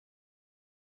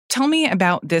tell me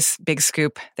about this big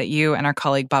scoop that you and our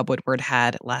colleague Bob Woodward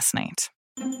had last night.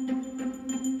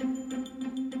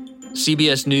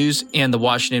 CBS News and The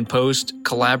Washington Post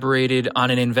collaborated on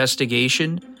an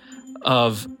investigation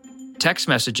of text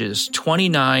messages,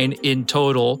 29 in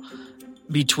total,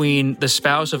 between the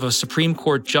spouse of a Supreme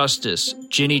Court Justice,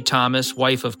 Ginny Thomas,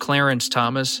 wife of Clarence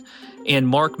Thomas, and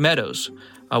Mark Meadows,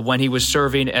 when he was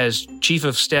serving as chief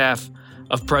of staff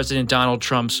of President Donald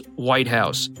Trump's White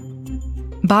House.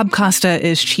 Bob Costa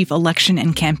is chief election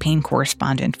and campaign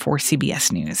correspondent for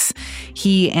CBS News.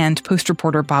 He and Post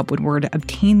reporter Bob Woodward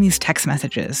obtained these text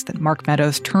messages that Mark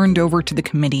Meadows turned over to the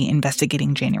committee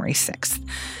investigating January 6th.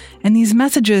 And these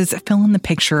messages fill in the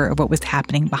picture of what was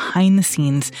happening behind the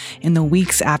scenes in the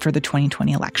weeks after the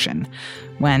 2020 election,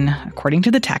 when, according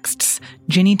to the texts,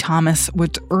 Ginny Thomas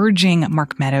was urging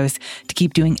Mark Meadows to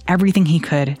keep doing everything he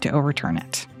could to overturn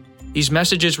it. These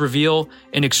messages reveal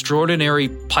an extraordinary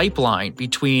pipeline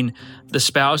between the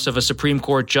spouse of a Supreme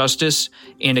Court justice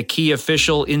and a key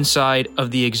official inside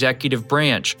of the executive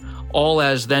branch, all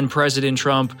as then President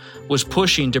Trump was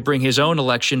pushing to bring his own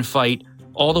election fight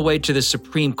all the way to the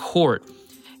Supreme Court.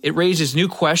 It raises new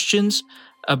questions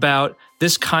about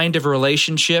this kind of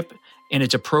relationship and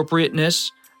its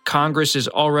appropriateness. Congress is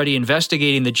already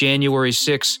investigating the January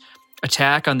 6th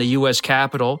attack on the U.S.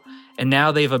 Capitol, and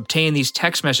now they've obtained these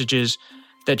text messages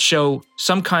that show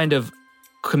some kind of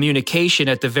communication,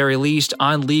 at the very least,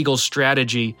 on legal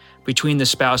strategy between the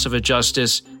spouse of a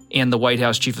justice and the White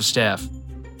House chief of staff.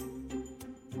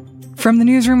 From the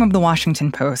newsroom of The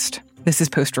Washington Post, this is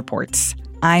Post Reports.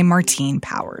 I'm Martine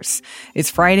Powers.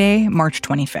 It's Friday, March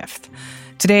 25th.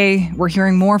 Today, we're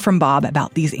hearing more from Bob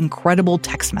about these incredible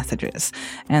text messages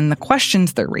and the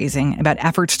questions they're raising about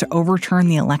efforts to overturn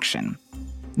the election.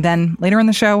 Then, later in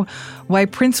the show, why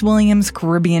Prince William's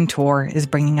Caribbean tour is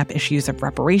bringing up issues of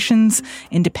reparations,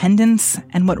 independence,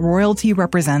 and what royalty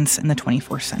represents in the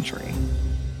 21st century.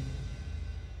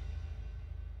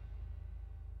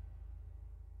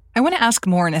 I want to ask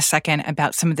more in a second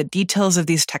about some of the details of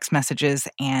these text messages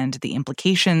and the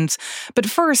implications. But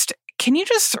first, can you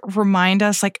just remind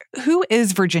us, who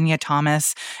is Virginia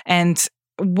Thomas and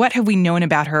what have we known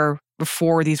about her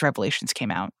before these revelations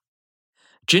came out?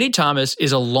 Ginny Thomas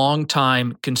is a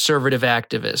longtime conservative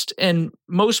activist, and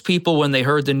most people, when they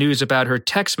heard the news about her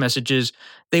text messages,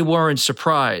 they weren't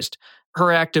surprised.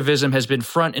 Her activism has been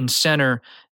front and center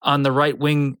on the right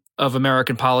wing of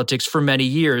American politics for many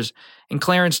years, and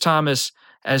Clarence Thomas,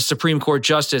 as Supreme Court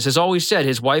Justice, has always said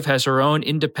his wife has her own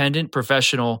independent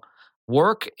professional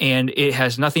work, and it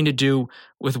has nothing to do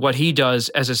with what he does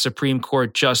as a Supreme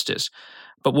Court Justice.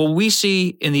 But what we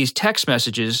see in these text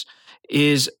messages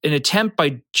is an attempt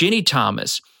by Ginny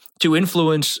Thomas to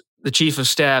influence the chief of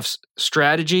staff's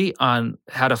strategy on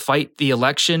how to fight the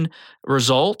election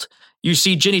result. You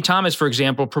see Ginny Thomas, for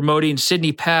example, promoting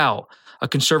Sidney Powell, a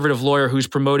conservative lawyer who's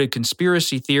promoted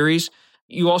conspiracy theories.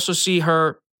 You also see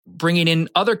her bringing in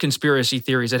other conspiracy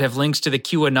theories that have links to the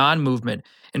QAnon movement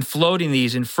and floating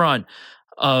these in front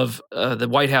of the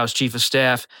White House chief of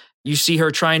staff. You see her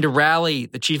trying to rally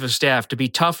the chief of staff to be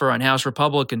tougher on House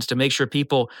Republicans to make sure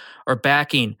people are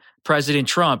backing President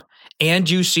Trump. And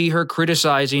you see her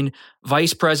criticizing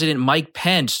Vice President Mike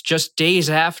Pence just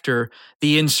days after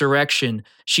the insurrection.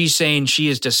 She's saying she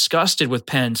is disgusted with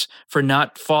Pence for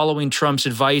not following Trump's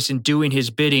advice and doing his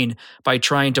bidding by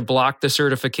trying to block the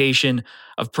certification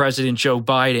of President Joe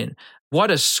Biden.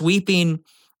 What a sweeping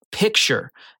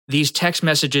picture these text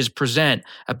messages present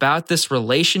about this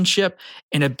relationship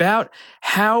and about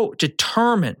how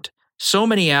determined so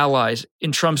many allies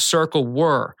in Trump's circle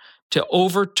were to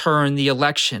overturn the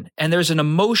election. And there's an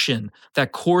emotion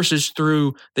that courses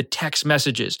through the text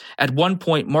messages. At one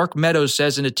point, Mark Meadows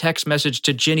says in a text message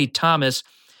to Ginny Thomas,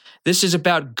 this is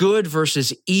about good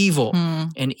versus evil,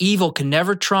 and evil can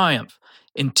never triumph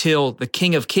until the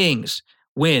King of Kings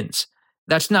wins.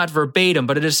 That's not verbatim,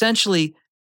 but it essentially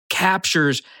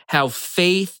captures how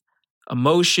faith,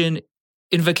 emotion,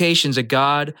 invocations of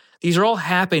God, these are all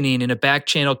happening in a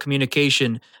back-channel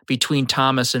communication between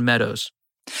Thomas and Meadows.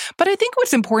 But I think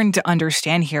what's important to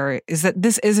understand here is that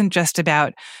this isn't just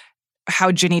about how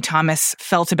Ginny Thomas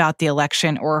felt about the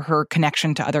election or her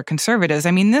connection to other conservatives.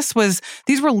 I mean,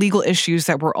 these were legal issues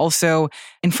that were also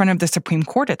in front of the Supreme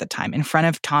Court at the time, in front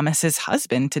of Thomas's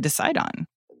husband to decide on.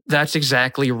 That's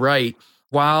exactly right.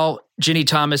 While Ginny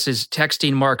Thomas is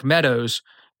texting Mark Meadows,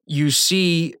 you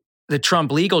see the Trump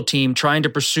legal team trying to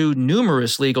pursue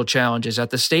numerous legal challenges at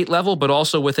the state level, but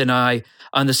also with an eye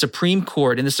on the Supreme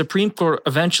Court. And the Supreme Court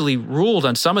eventually ruled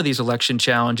on some of these election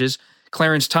challenges,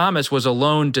 Clarence Thomas was a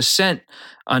lone dissent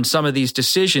on some of these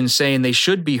decisions, saying they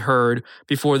should be heard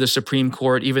before the Supreme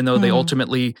Court, even though they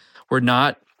ultimately were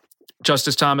not.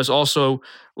 Justice Thomas also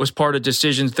was part of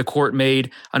decisions the court made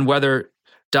on whether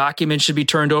documents should be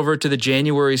turned over to the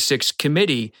January 6th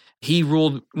committee. He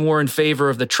ruled more in favor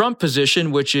of the Trump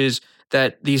position, which is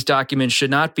that these documents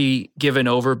should not be given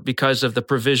over because of the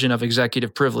provision of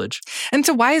executive privilege. And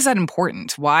so why is that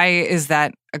important? Why is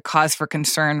that a cause for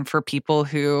concern for people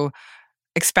who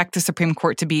expect the Supreme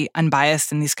Court to be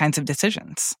unbiased in these kinds of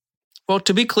decisions? Well,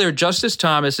 to be clear, Justice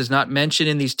Thomas is not mentioned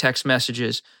in these text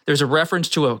messages. There's a reference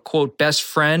to a, quote, best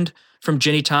friend from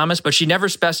Ginny Thomas, but she never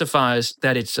specifies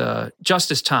that it's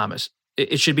Justice Thomas.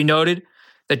 It should be noted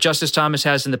that Justice Thomas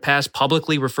has in the past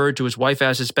publicly referred to his wife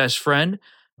as his best friend,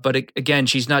 but again,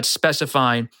 she's not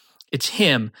specifying it's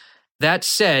him. That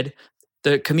said,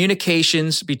 the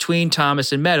communications between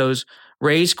Thomas and Meadows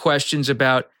raise questions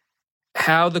about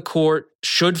how the court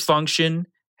should function,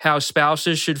 how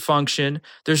spouses should function.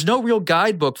 There's no real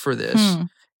guidebook for this.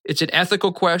 It's an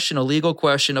ethical question, a legal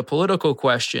question, a political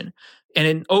question. And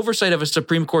an oversight of a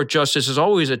Supreme Court justice is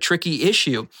always a tricky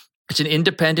issue. It's an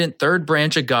independent third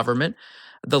branch of government.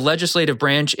 The legislative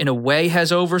branch, in a way,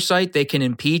 has oversight. They can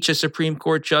impeach a Supreme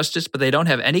Court justice, but they don't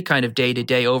have any kind of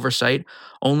day-to-day oversight.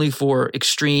 Only for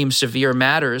extreme, severe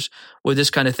matters would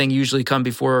this kind of thing usually come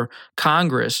before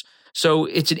Congress. So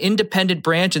it's an independent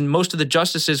branch, and most of the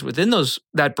justices within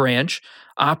that branch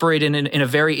operate in a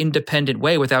very independent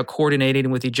way without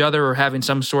coordinating with each other or having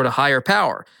some sort of higher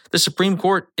power. The Supreme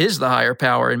Court is the higher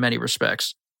power in many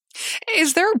respects.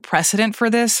 Is there a precedent for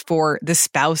this, for the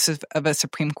spouse of a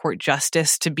Supreme Court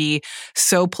justice to be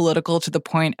so political to the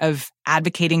point of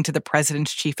advocating to the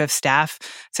president's chief of staff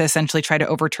to essentially try to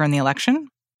overturn the election?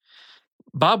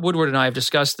 Bob Woodward and I have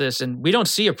discussed this, and we don't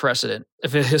see a precedent.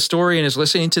 If a historian is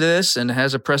listening to this and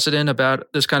has a precedent about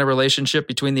this kind of relationship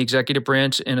between the executive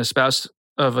branch and a spouse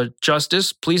of a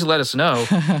justice, please let us know.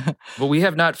 But we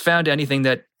have not found anything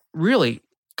that really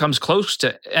comes close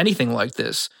to anything like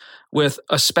this, with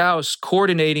a spouse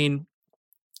coordinating,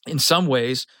 in some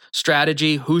ways,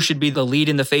 strategy, who should be the lead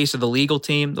in the face of the legal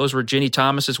team. Those were Ginny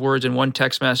Thomas's words in one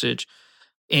text message.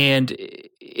 And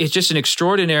it's just an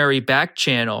extraordinary back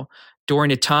channel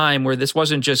during a time where this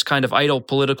wasn't just kind of idle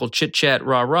political chit-chat,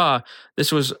 rah-rah.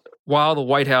 This was while the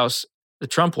White House, the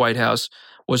Trump White House,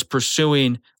 was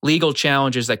pursuing legal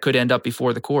challenges that could end up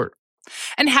before the court.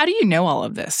 And how do you know all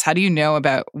of this? How do you know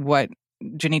about what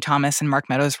Ginny Thomas and Mark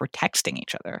Meadows were texting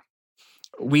each other?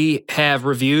 We have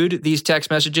reviewed these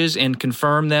text messages and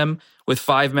confirmed them with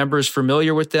 5 members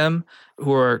familiar with them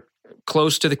who are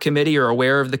close to the committee or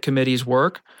aware of the committee's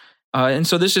work. And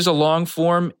so this is a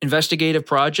long-form investigative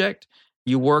project.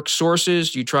 You work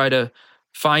sources, you try to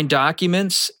find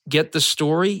documents, get the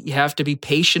story. You have to be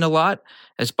patient a lot.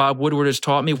 As Bob Woodward has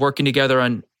taught me, working together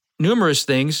on numerous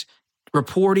things,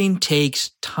 reporting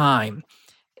takes time.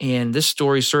 And this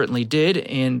story certainly did,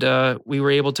 and we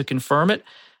were able to confirm it.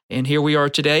 And here we are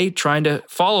today trying to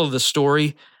follow the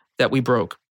story that we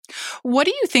broke. What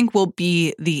do you think will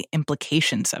be the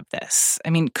implications of this? I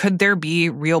mean, could there be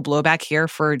real blowback here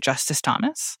for Justice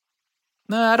Thomas?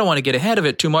 No, I don't want to get ahead of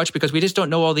it too much because we just don't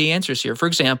know all the answers here. For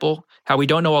example, how we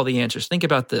don't know all the answers. Think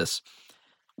about this.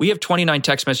 We have 29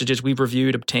 text messages we've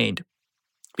reviewed, obtained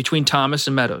between Thomas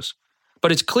and Meadows.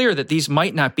 But it's clear that these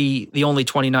might not be the only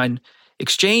 29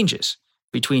 exchanges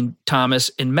between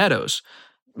Thomas and Meadows.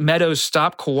 Meadows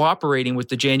stopped cooperating with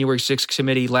the January 6th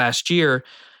committee last year,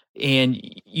 and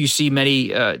you see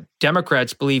many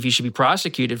Democrats believe he should be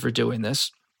prosecuted for doing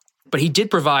this. But he did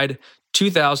provide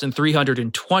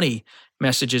 2,320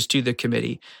 messages to the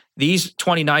committee. These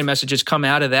 29 messages come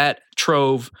out of that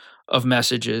trove of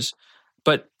messages,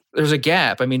 but there's a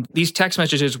gap. I mean, these text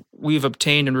messages we've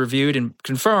obtained and reviewed and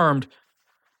confirmed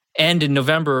end in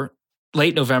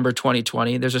late November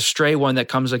 2020. There's a stray one that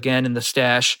comes again in the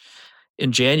stash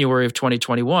in January of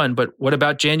 2021. But what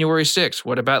about January 6th?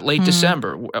 What about late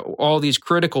December? All these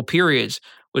critical periods.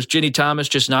 Was Ginny Thomas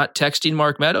just not texting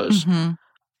Mark Meadows?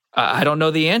 I don't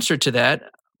know the answer to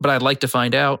that, but I'd like to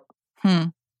find out.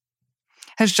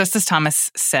 Has Justice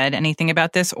Thomas said anything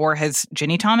about this, or has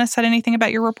Ginny Thomas said anything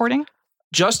about your reporting?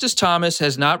 Justice Thomas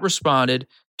has not responded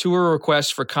to a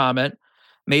request for comment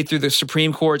made through the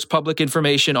Supreme Court's Public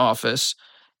Information Office,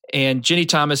 and Ginny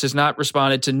Thomas has not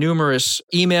responded to numerous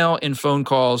email and phone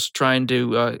calls trying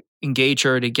to engage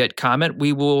her to get comment.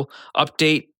 We will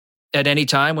update at any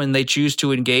time when they choose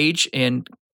to engage and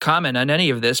comment on any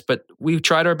of this, but we've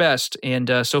tried our best, and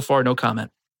so far, no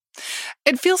comment.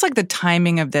 It feels like the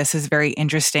timing of this is very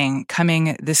interesting,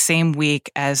 coming the same week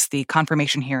as the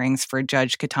confirmation hearings for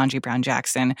Judge Ketanji Brown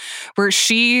Jackson, where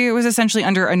she was essentially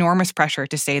under enormous pressure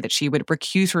to say that she would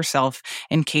recuse herself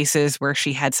in cases where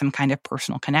she had some kind of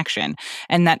personal connection.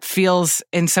 And that feels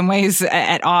in some ways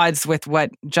at odds with what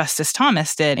Justice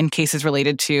Thomas did in cases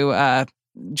related to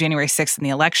January 6th and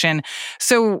the election.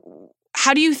 So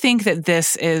how do you think that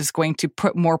this is going to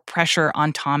put more pressure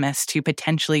on Thomas to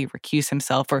potentially recuse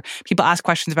himself? Or people ask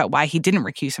questions about why he didn't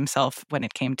recuse himself when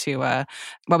it came to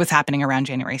what was happening around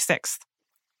January 6th.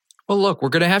 Well, look, we're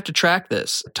going to have to track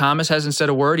this. Thomas hasn't said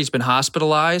a word. He's been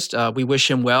hospitalized. We wish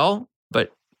him well,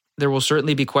 but there will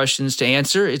certainly be questions to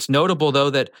answer. It's notable, though,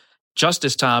 that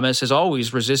Justice Thomas has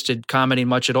always resisted commenting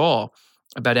much at all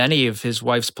about any of his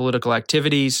wife's political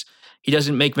activities. He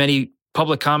doesn't make many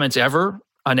public comments ever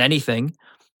on anything.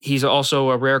 He's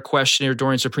also a rare questioner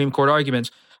during Supreme Court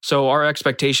arguments. So our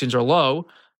expectations are low,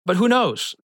 but who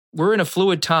knows? We're in a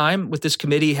fluid time with this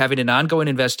committee having an ongoing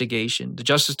investigation. The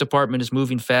Justice Department is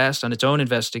moving fast on its own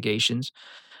investigations.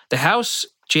 The House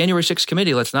January 6th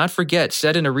committee, let's not forget,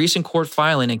 said in a recent court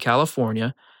filing in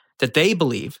California that they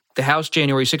believe, the House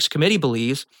January 6th committee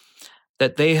believes,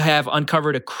 that they have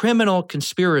uncovered a criminal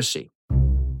conspiracy.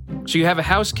 So you have a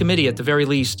House committee, at the very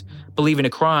least, believing a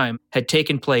crime had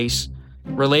taken place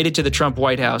related to the Trump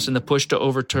White House and the push to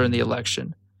overturn the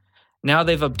election. Now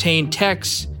they've obtained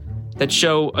texts that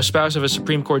show a spouse of a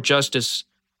Supreme Court justice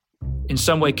in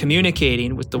some way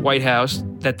communicating with the White House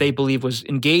that they believe was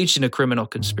engaged in a criminal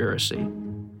conspiracy.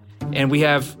 And we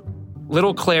have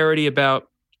little clarity about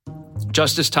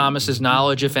Justice Thomas's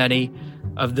knowledge, if any,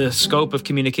 of the scope of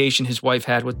communication his wife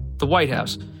had with the White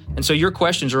House. And so your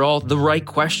questions are all the right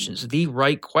questions.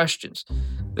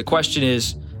 The question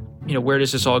is, where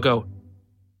does this all go?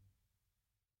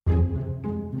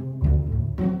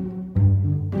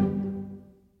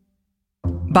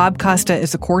 Bob Costa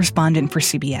is a correspondent for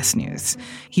CBS News.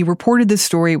 He reported this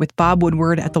story with Bob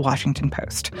Woodward at The Washington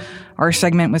Post. Our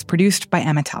segment was produced by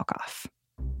Emma Talkoff.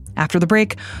 After the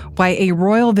break, why a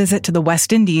royal visit to the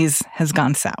West Indies has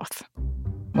gone south.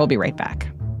 We'll be right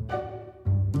back.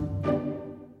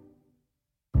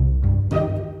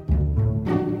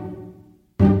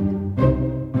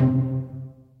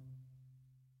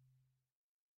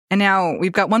 And now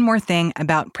we've got one more thing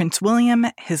about Prince William,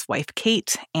 his wife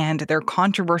Kate, and their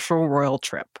controversial royal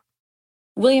trip.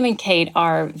 William and Kate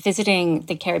are visiting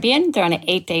the Caribbean. They're on an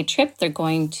 8-day trip. They're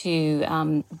going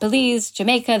to Belize,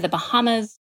 Jamaica, the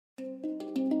Bahamas.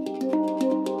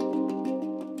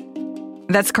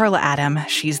 That's Carla Adam.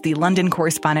 She's the London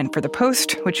correspondent for The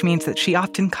Post, which means that she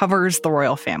often covers the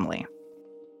royal family.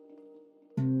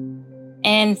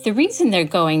 And the reason they're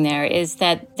going there is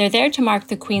that they're there to mark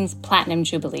the Queen's Platinum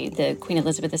Jubilee. The Queen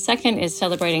Elizabeth II is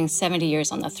celebrating 70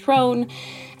 years on the throne.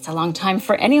 It's a long time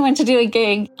for anyone to do a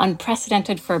gig,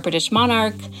 unprecedented for a British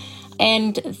monarch.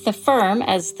 And the firm,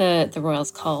 as the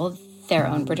royals call their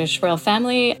own British royal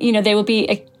family, they will be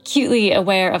acutely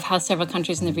aware of how several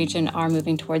countries in the region are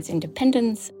moving towards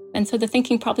independence. And so the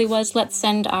thinking probably was, let's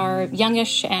send our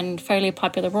youngish and fairly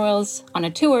popular royals on a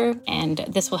tour, and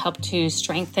this will help to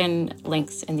strengthen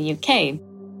links in the UK.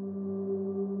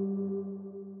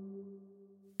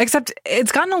 Except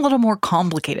it's gotten a little more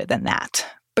complicated than that,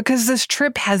 because this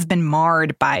trip has been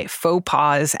marred by faux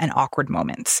pas and awkward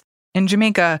moments. In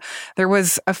Jamaica, there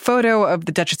was a photo of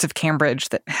the Duchess of Cambridge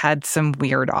that had some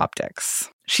weird optics.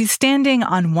 She's standing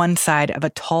on one side of a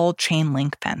tall chain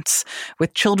link fence,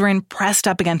 with children pressed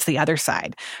up against the other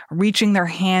side, reaching their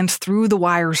hands through the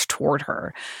wires toward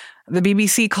her. The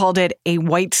BBC called it a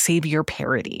white savior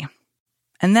parody.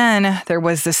 And then there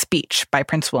was the speech by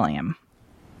Prince William.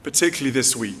 Particularly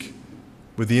this week,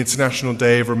 with the International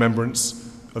Day of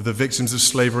Remembrance of the Victims of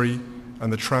Slavery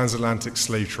and the Transatlantic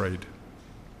Slave Trade.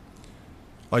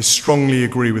 I strongly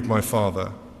agree with my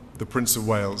father, the Prince of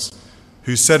Wales,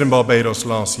 who said in Barbados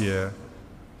last year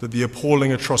that the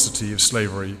appalling atrocity of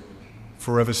slavery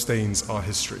forever stains our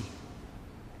history.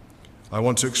 I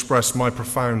want to express my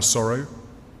profound sorrow.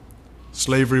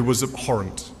 Slavery was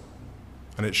abhorrent,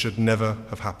 and it should never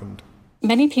have happened.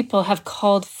 Many people have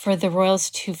called for the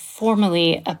royals to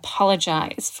formally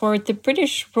apologize for the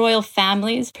British royal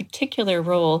family's particular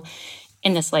role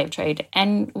in the slave trade.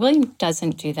 And William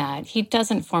doesn't do that. He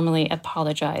doesn't formally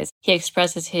apologize. He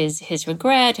expresses his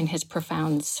regret and his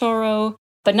profound sorrow.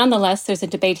 But nonetheless, there's a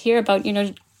debate here about,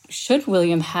 should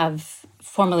William have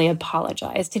formally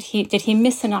apologized? Did he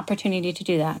miss an opportunity to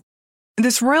do that?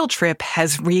 This royal trip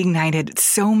has reignited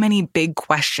so many big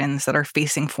questions that are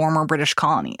facing former British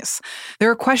colonies. There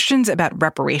are questions about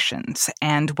reparations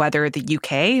and whether the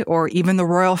UK or even the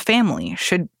royal family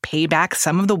should pay back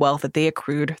some of the wealth that they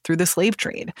accrued through the slave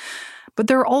trade. But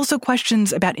there are also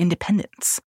questions about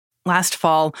independence. Last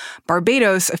fall,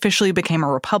 Barbados officially became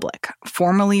a republic,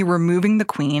 formally removing the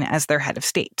Queen as their head of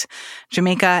state.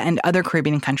 Jamaica and other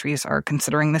Caribbean countries are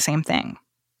considering the same thing.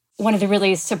 One of the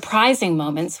really surprising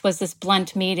moments was this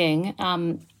blunt meeting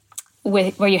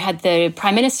where you had the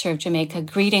Prime Minister of Jamaica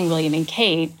greeting William and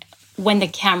Kate when the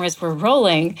cameras were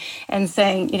rolling and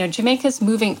saying, Jamaica's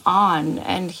moving on.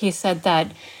 And he said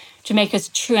that Jamaica's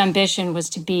true ambition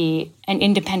was to be an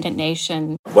independent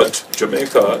nation. But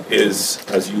Jamaica is,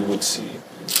 as you would see,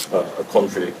 a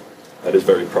country that is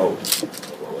very proud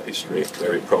of our history,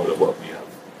 very proud of what we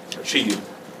have achieved.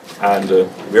 And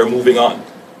we are moving on.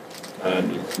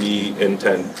 And we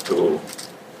intend to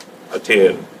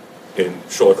attain in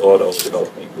short order our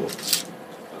development goals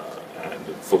and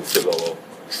fulfill our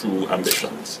true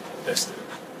ambitions and destiny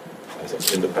as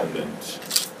an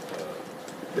independent,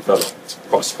 developed,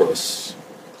 prosperous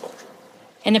country.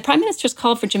 And the Prime Minister's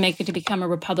called for Jamaica to become a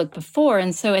republic before,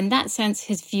 and so in that sense,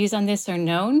 his views on this are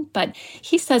known. But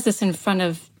he says this in front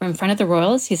of the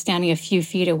royals. He's standing a few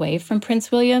feet away from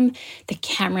Prince William. The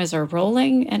cameras are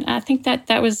rolling, and I think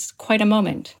that was quite a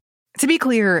moment. To be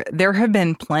clear, there have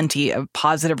been plenty of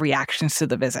positive reactions to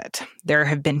the visit. There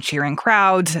have been cheering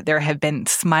crowds, there have been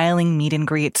smiling meet and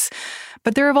greets,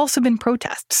 but there have also been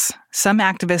protests. Some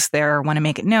activists there want to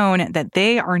make it known that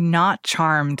they are not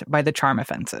charmed by the charm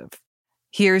offensive.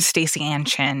 Here's Stacey Ann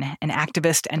Chin, an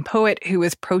activist and poet who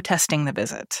is protesting the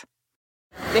visit.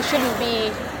 They shouldn't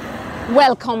be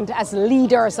welcomed as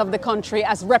leaders of the country,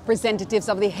 as representatives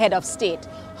of the head of state.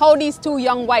 How these two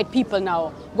young white people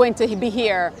now going to be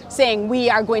here saying we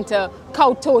are going to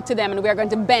kowtow to them and we are going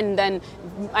to bend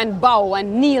and bow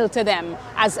and kneel to them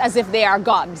as if they are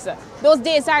gods. Those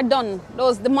days are done.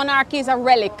 The monarchy is a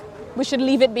relic. We should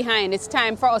leave it behind. It's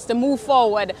time for us to move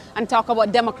forward and talk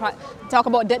about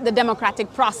the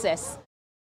democratic process.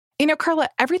 Carla,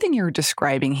 everything you're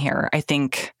describing here, I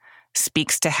think,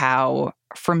 speaks to how,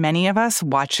 for many of us,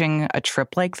 watching a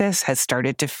trip like this has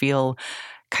started to feel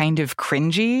kind of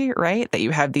cringy, right? That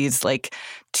you have these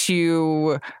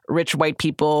two rich white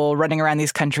people running around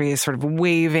these countries sort of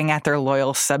waving at their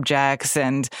loyal subjects,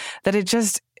 and that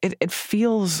it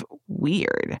feels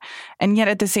weird. And yet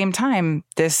at the same time,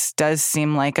 this does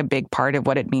seem like a big part of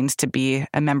what it means to be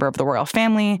a member of the royal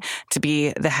family, to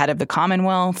be the head of the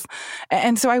Commonwealth.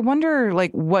 And so I wonder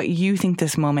what you think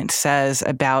this moment says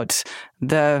about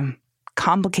the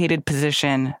complicated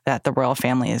position that the royal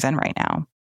family is in right now.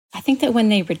 I think that when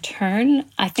they return,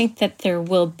 I think that there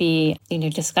will be,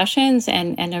 discussions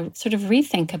and a sort of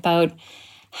rethink about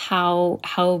how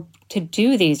to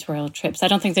do these royal trips. I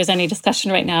don't think there's any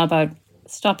discussion right now about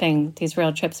stopping these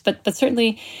royal trips, but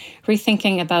certainly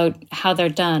rethinking about how they're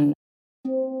done.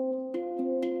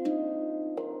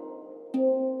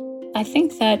 I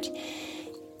think that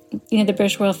the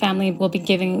British royal family will be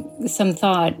giving some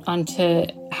thought onto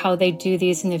how they do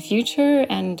these in the future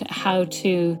and how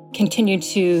to continue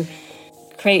to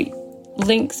create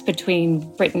links between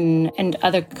Britain and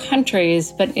other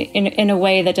countries, but in a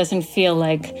way that doesn't feel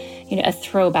like, a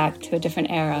throwback to a different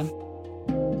era.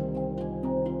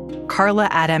 Carla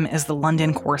Adam is the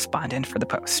London correspondent for The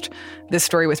Post. This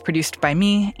story was produced by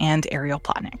me and Ariel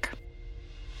Plotnick.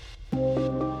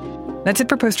 That's it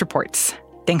for Post Reports.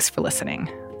 Thanks for listening.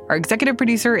 Our executive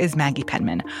producer is Maggie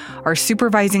Penman. Our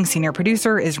supervising senior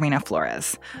producer is Rena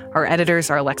Flores. Our editors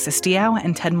are Alexis Diao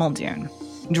and Ted Muldoon.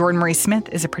 Jordan Marie Smith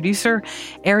is a producer.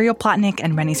 Ariel Plotnick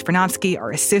and Rennie Spernatsky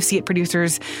are associate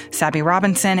producers. Sabby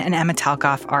Robinson and Emma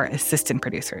Talkoff are assistant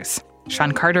producers.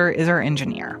 Sean Carter is our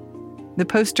engineer. The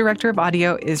Post director of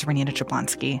audio is Renita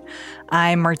Jablonski.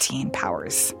 I'm Martine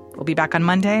Powers. We'll be back on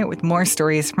Monday with more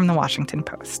stories from The Washington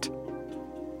Post.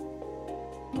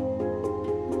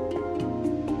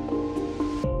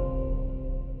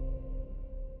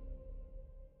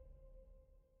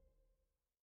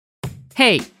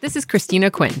 Hey, this is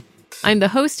Christina Quinn. I'm the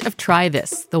host of Try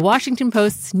This, The Washington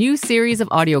Post's new series of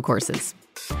audio courses.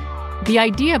 The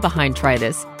idea behind Try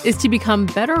This is to become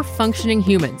better functioning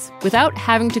humans without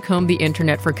having to comb the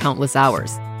internet for countless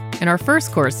hours. In our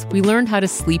first course, we learned how to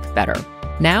sleep better.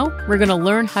 Now, we're going to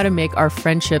learn how to make our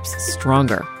friendships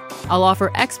stronger. I'll offer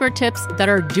expert tips that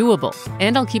are doable,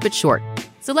 and I'll keep it short.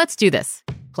 So let's do this.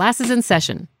 Class is in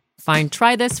session. Find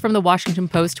Try This from The Washington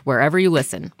Post wherever you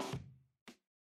listen.